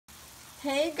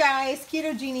Hey guys,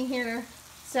 Keto Genie here.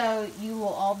 So you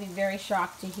will all be very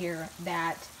shocked to hear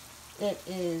that it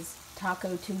is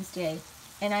Taco Tuesday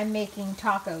and I'm making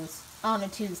tacos on a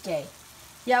Tuesday.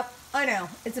 Yep, I know.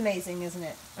 It's amazing, isn't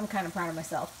it? I'm kind of proud of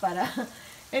myself. But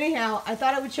anyhow, I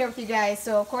thought I would share with you guys.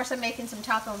 So of course I'm making some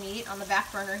taco meat on the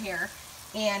back burner here.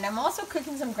 And I'm also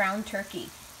cooking some ground turkey.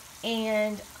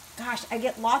 And gosh, I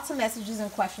get lots of messages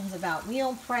and questions about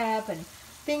meal prep and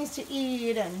things to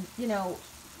eat and,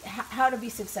 how to be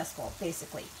successful,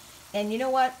 basically. And you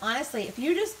know what? Honestly, if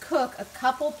you just cook a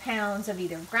couple pounds of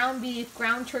either ground beef,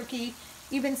 ground turkey,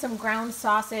 even some ground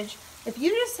sausage, if you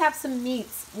just have some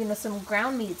meats, some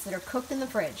ground meats that are cooked in the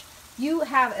fridge, you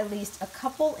have at least a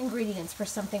couple ingredients for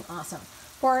something awesome.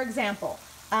 For example,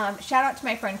 shout out to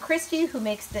my friend Christy who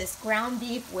makes this ground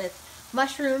beef with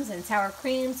mushrooms and sour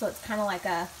cream, so it's kind of like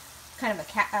a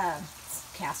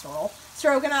casserole,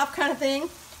 stroganoff kind of thing.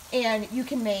 And you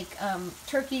can make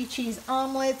turkey cheese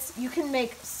omelets. You can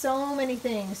make so many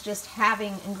things just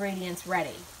having ingredients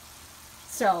ready.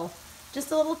 So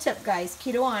just a little tip, guys.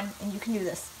 Keto on, and you can do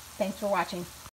this. Thanks for watching.